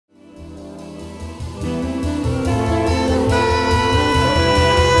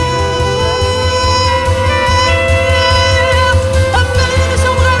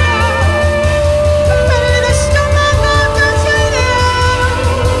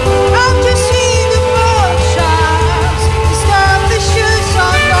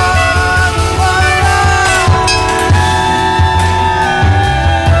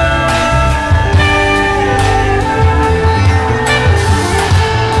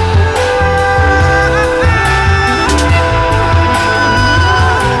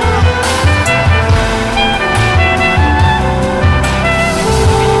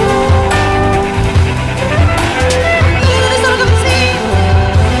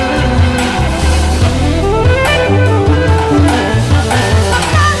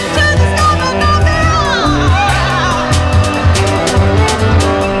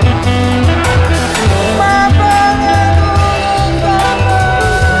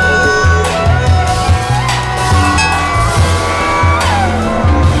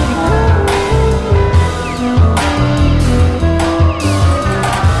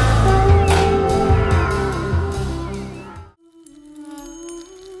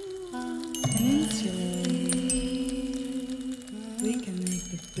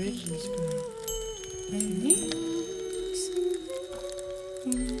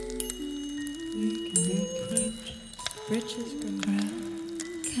Bridges grow.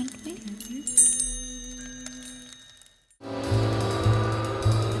 Can't we?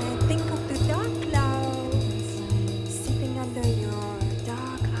 When I think of the dark clouds sitting under your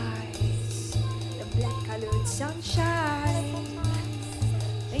dark eyes, the black-colored sunshine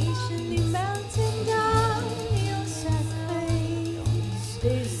patiently melting down your sad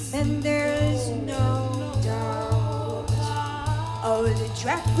face, and there's no doubt of the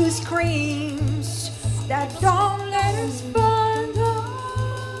dreadful screams that don't let us find our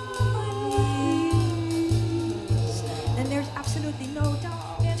knees. And there's absolutely no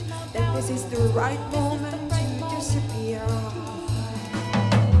doubt that this is the right moment to disappear.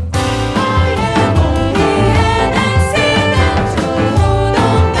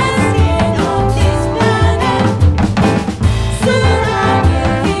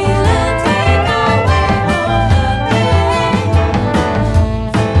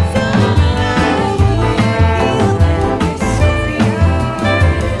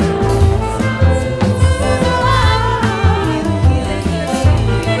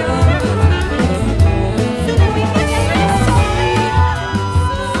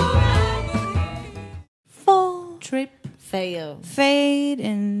 Fade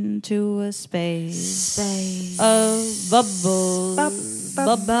into a space of bubbles,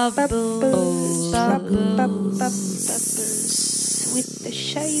 bubbles, with the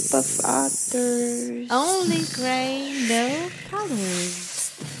shape of others. Only gray, no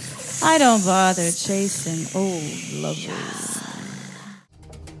colors. I don't bother chasing old lovers.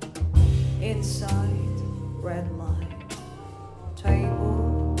 Inside, red light,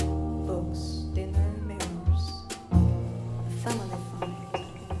 table, books, dinner, mirrors, a family fight,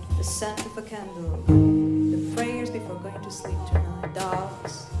 the scent of a candle, the prayers before going to sleep tonight,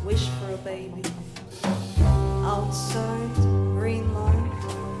 dogs wish for a baby. Outside, green light,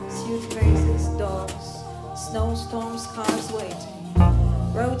 suitcases, dogs, snowstorms, cars waiting,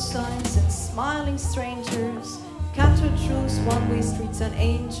 road signs and smiling strangers, cattle truths, one-way streets and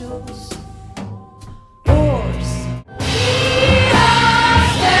angels.